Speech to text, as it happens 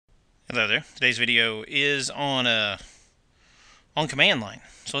Hello there. Today's video is on command line.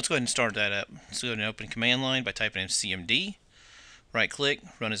 So let's go ahead and start that up. Let's go ahead and open command line by typing in CMD. Right click,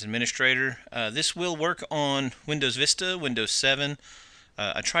 run as administrator. This will work on Windows Vista, Windows 7.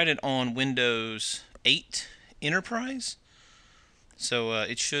 I tried it on Windows 8 Enterprise. So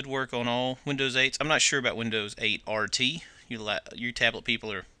it should work on all Windows 8s. I'm not sure about Windows 8 RT. You tablet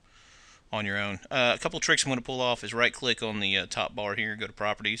people are on your own. A couple tricks I'm going to pull off is right click on the top bar here, go to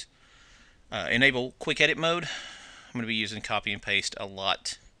properties. Enable quick edit mode. I'm going to be using copy and paste a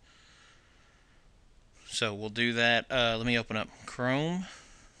lot. So we'll do that. Let me open up Chrome.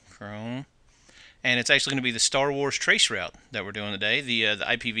 And it's actually going to be the Star Wars Traceroute that we're doing today, the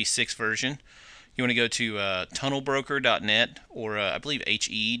IPv6 version. You want to go to tunnelbroker.net, or I believe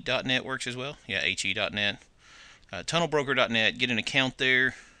he.net works as well. Yeah, he.net. Tunnelbroker.net, get an account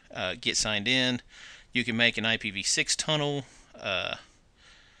there, get signed in. You can make an IPv6 tunnel.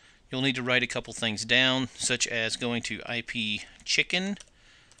 You'll need to write a couple things down, such as going to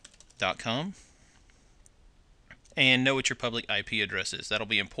ipconfig.com and know what your public IP address is. That'll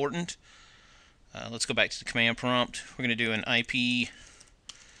be important. Let's go back to the command prompt. We're going to do an ipconfig,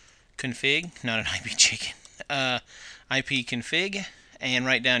 not an ipchicken. Ipconfig, and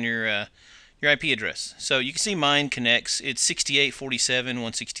write down your IP address. So you can see mine connects. It's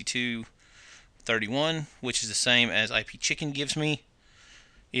 68.47.162.31, which is the same as ipchicken gives me.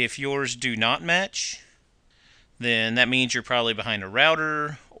 If yours do not match, then that means you're probably behind a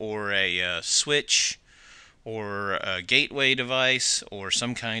router or a switch or a gateway device or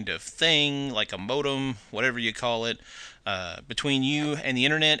some kind of thing like a modem, whatever you call it, between you and the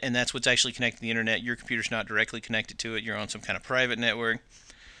internet, and that's what's actually connecting to the internet. Your computer's not directly connected to it. You're on some kind of private network.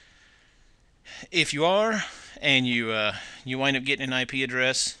 If you are, and you wind up getting an IP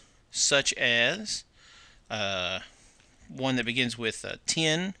address such as one that begins with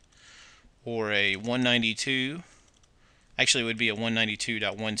 10 or a 192, actually it would be a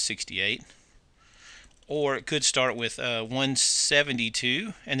 192.168, or it could start with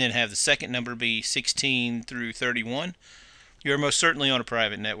 172 and then have the second number be 16 through 31. You're most certainly on a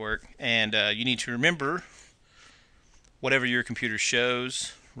private network, and you need to remember whatever your computer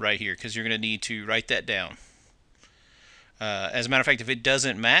shows right here, because you're going to need to write that down. As a matter of fact, if it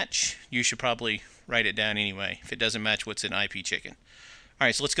doesn't match, you should probably write it down anyway, if it doesn't match what's in ipchicken.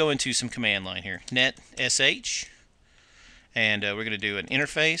 Alright, so let's go into some command line here. netsh, and we're going to do an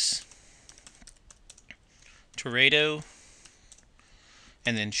interface, teredo,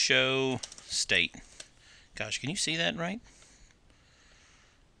 and then show state. Gosh, can you see that right?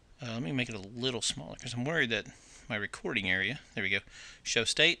 Let me make it a little smaller, because I'm worried that my recording area, there we go, show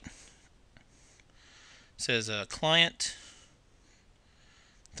state, says client.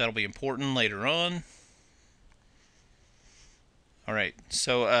 That'll be important later on. Alright,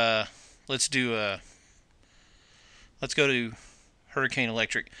 so let's go to Hurricane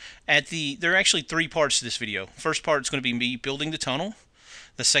Electric. There are actually three parts to this video. First part is going to be me building the tunnel.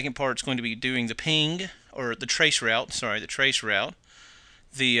 The second part is going to be doing the ping, or the traceroute, sorry, the traceroute.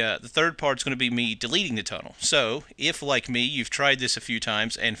 The third part is going to be me deleting the tunnel. So, if like me, you've tried this a few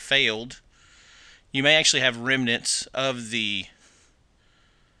times and failed, you may actually have remnants of the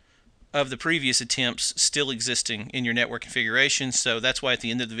previous attempts still existing in your network configuration. So that's why at the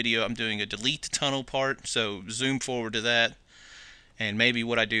end of the video I'm doing a delete the tunnel part. So zoom forward to that, and maybe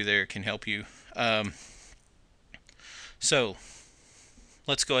what I do there can help you. So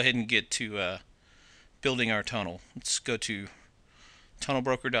let's go ahead and get to building our tunnel. Let's go to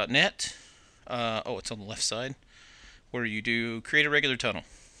tunnelbroker.net. Oh, it's on the left side, where you do create a regular tunnel.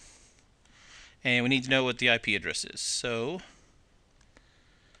 And we need to know what the IP address is. So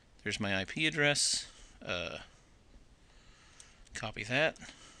there's my IP address. Copy that.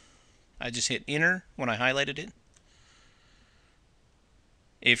 I just hit enter when I highlighted it.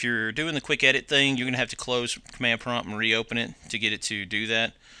 If you're doing the quick edit thing, you're going to have to close command prompt and reopen it to get it to do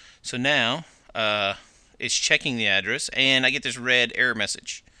that. So now it's checking the address, and I get this red error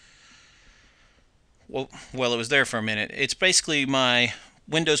message. Well, it was there for a minute. It's basically my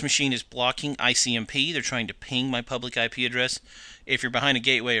Windows machine is blocking ICMP. They're trying to ping my public IP address. If you're behind a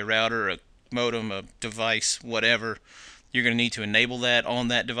gateway, a router, a modem, a device, whatever, you're going to need to enable that on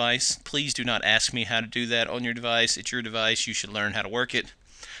that device. Please do not ask me how to do that on your device. It's your device. You should learn how to work it.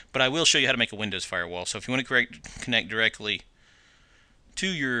 But I will show you how to make a Windows firewall. So if you want to connect directly to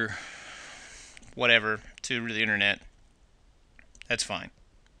your whatever, to the internet, that's fine.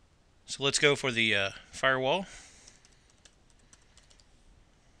 So let's go for the firewall.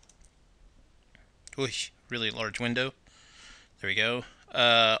 Oosh, really large window. There we go.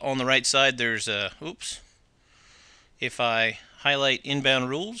 On the right side there's oops. If I highlight inbound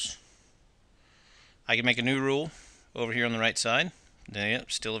rules, I can make a new rule over here on the right side. Yep,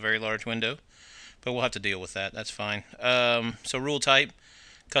 still a very large window, but we'll have to deal with that. That's fine. So rule type,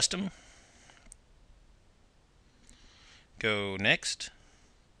 custom. Go next.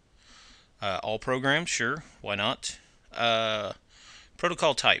 All programs, sure, why not?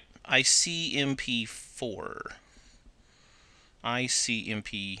 Protocol type, ICMP4.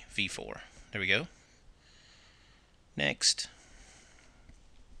 ICMP v4. There we go. Next.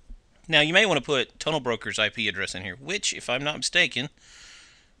 Now you may want to put Tunnel Broker's IP address in here, which, if I'm not mistaken,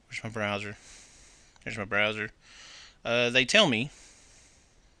 where's my browser? There's my browser. They tell me.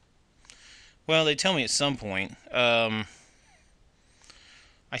 Well, they tell me at some point. I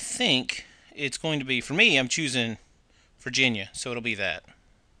think it's going to be, for me, I'm choosing Virginia, so it'll be that.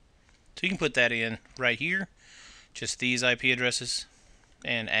 So you can put that in right here, just these IP addresses,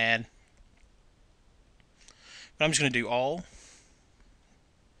 and add. But I'm just going to do all.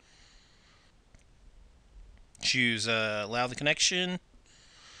 Choose allow the connection.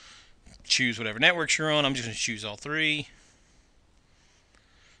 Choose whatever networks you're on. I'm just going to choose all three.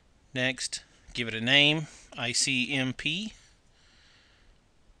 Next, give it a name, ICMP.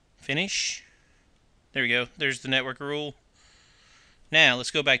 Finish. There we go. There's the network rule. Now let's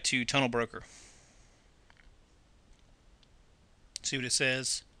go back to Tunnel Broker. See what it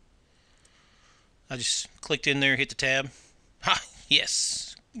says. I just clicked in there, hit the tab. Ha!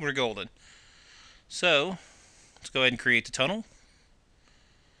 Yes, we're golden. So let's go ahead and create the tunnel.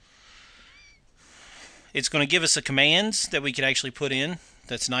 It's going to give us the commands that we could actually put in.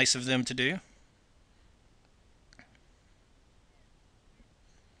 That's nice of them to do.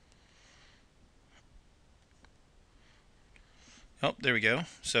 Oh, there we go.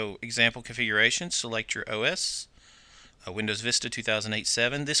 So example configuration, select your OS. Windows Vista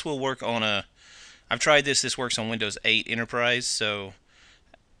 2008-7. This will work on a, I've tried this, this works on Windows 8 Enterprise, so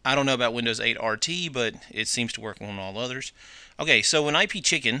I don't know about Windows 8 RT, but it seems to work on all others. Okay, so when IP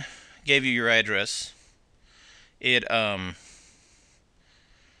Chicken gave you your address, it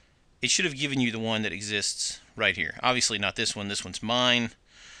should have given you the one that exists right here. Obviously not this one, this one's mine,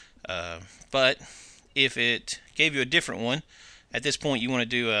 but if it gave you a different one, at this point you want to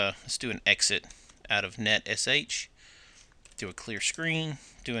do let's do an exit out of netsh, do a clear screen,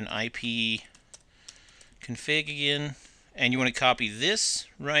 do an IP config again, and you want to copy this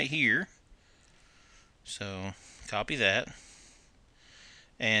right here. So copy that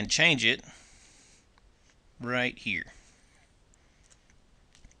and change it right here,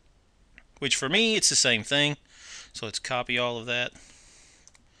 which for me it's the same thing. So let's copy all of that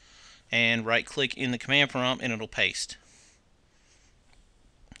and right click in the command prompt and it'll paste.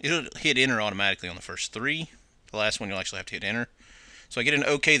 It'll hit enter automatically on the first three. The last one you'll actually have to hit enter. So I get an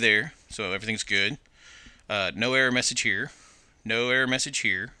OK there, so everything's good. No error message here, no error message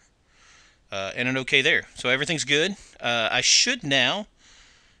here, and an OK there. So everything's good. I should now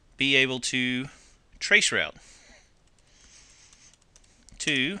be able to traceroute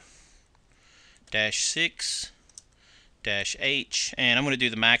to -6-h, and I'm going to do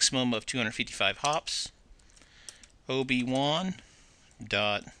the maximum of 255 hops.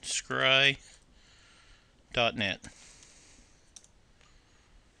 ob1.scry.net.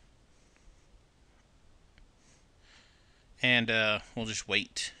 And we'll just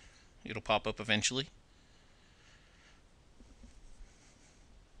wait. It'll pop up eventually.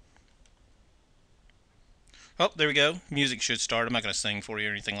 Oh, there we go. Music should start. I'm not going to sing for you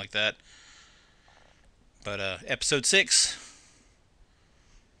or anything like that. But episode 6.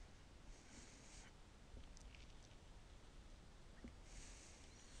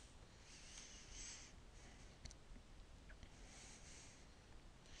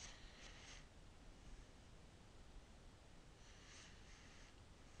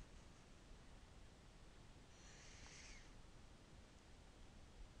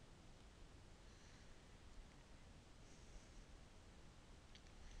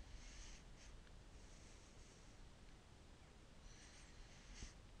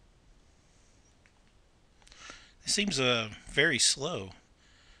 It seems very slow.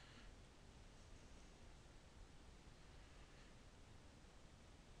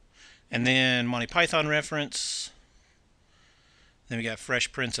 And then Monty Python reference. Then we got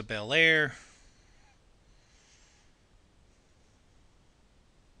Fresh Prince of Bel-Air.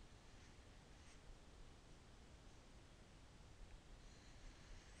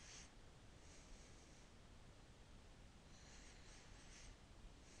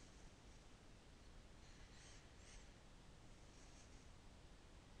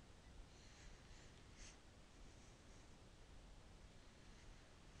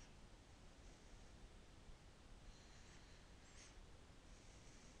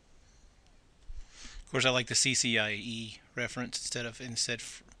 Of course, I like the CCIE reference instead.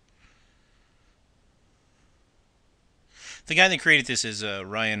 The guy that created this is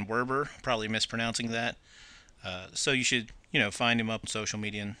Ryan Werber. Probably mispronouncing that. So you should, find him up on social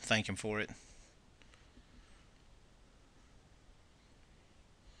media and thank him for it.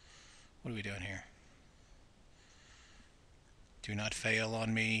 What are we doing here? Do not fail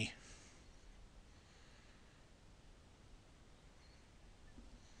on me.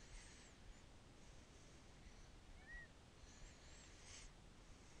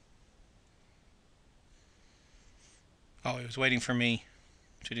 Oh, it was waiting for me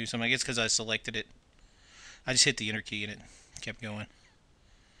to do something. I guess because I selected it. I just hit the enter key and it kept going.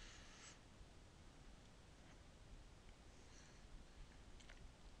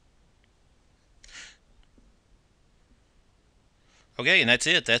 Okay, and that's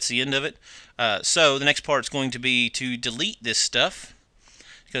it. That's the end of it. So the next part is going to be to delete this stuff.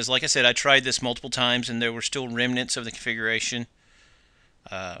 Because like I said, I tried this multiple times and there were still remnants of the configuration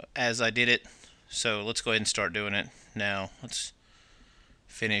as I did it. So let's go ahead and start doing it. Now, let's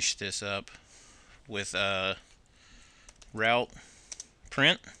finish this up with route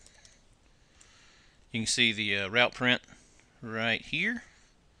print. You can see the route print right here.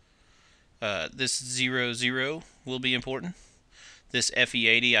 This 00 will be important. This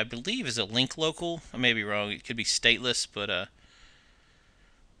FE80, I believe, is a link local. I may be wrong. It could be stateless, but I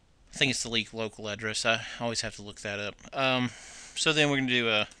think it's the link local address. I always have to look that up. So then we're going to do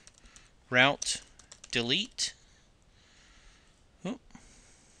a route delete.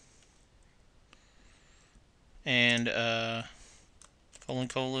 And ::/0.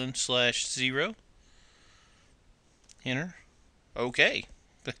 Enter. Okay.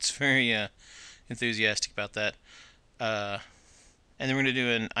 That's very enthusiastic about that. And then we're going to do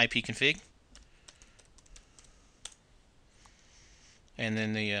an ipconfig. And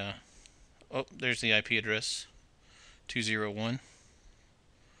then the, there's the IP address, 201.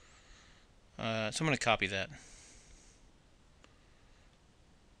 So I'm going to copy that.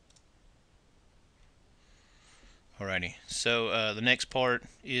 Alrighty, so the next part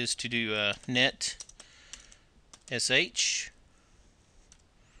is to do netsh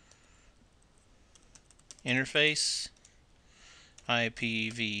interface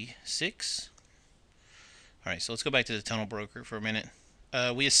IPv6. Alright, so let's go back to the tunnel broker for a minute.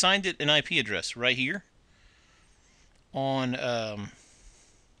 We assigned it an IP address right here on that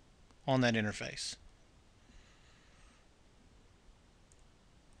interface.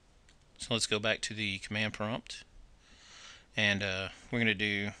 So let's go back to the command prompt, and we're going to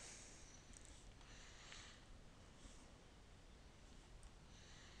do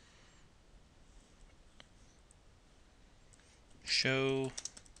show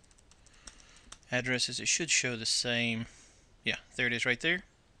addresses. It should show the same. Yeah, there it is right there.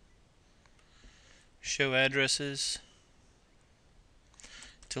 Show addresses,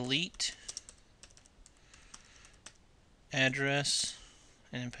 delete address,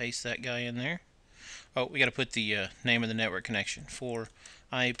 and then paste that guy in there. Oh, we got to put the name of the network connection for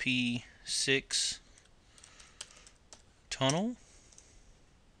IP6 tunnel.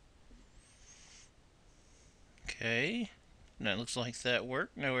 Okay, that looks like that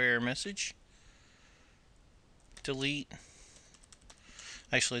worked. No error message. Delete.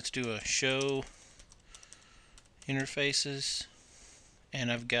 Actually, let's do a show interfaces, and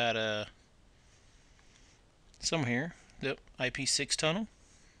I've got some here. Yep, IP6 tunnel.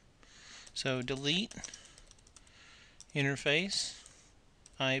 So delete interface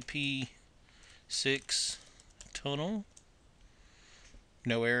IP6 tunnel.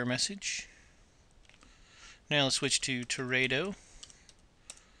 No error message. Now let's switch to teredo.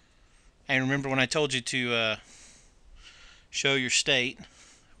 And remember when I told you to show your state,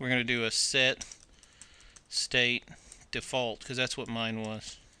 we're going to do a set state default, because that's what mine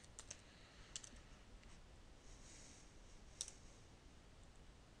was.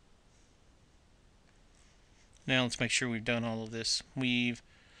 Now let's make sure we've done all of this. We've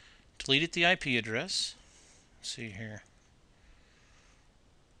deleted the IP address. Let's see here.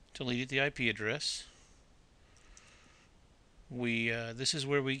 Deleted the IP address. This is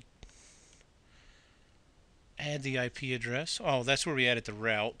where we add the IP address. Oh, that's where we added the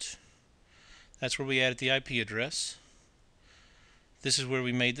route. That's where we added the IP address. This is where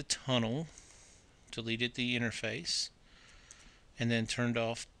we made the tunnel. Deleted the interface. And then turned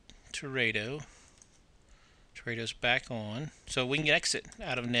off teredo. Teredo's back on. So we can exit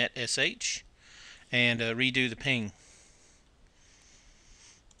out of netsh and redo the ping.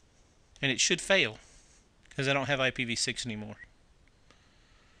 And it should fail, because I don't have IPv6 anymore.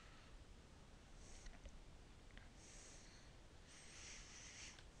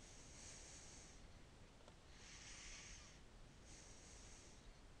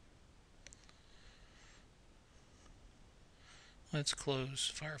 Let's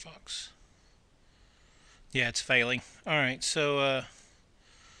close Firefox. Yeah, it's failing. Alright, so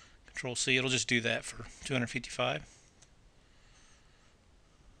Control C, it'll just do that for 255.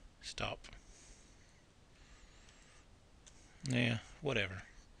 Stop. Yeah, whatever.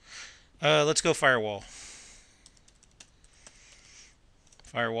 Let's go firewall.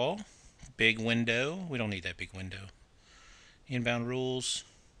 Firewall. Big window. We don't need that big window. Inbound rules.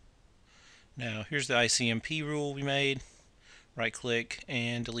 Now, here's the ICMP rule we made. Right click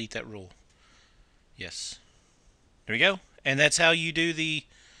and delete that rule. Yes. There we go. And that's how you do the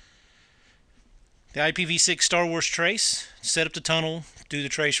IPv6 Star Wars trace. Set up the tunnel, do the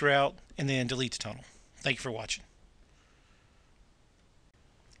trace route, and then delete the tunnel. Thank you for watching.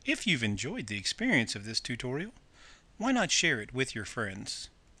 If you've enjoyed the experience of this tutorial, why not share it with your friends?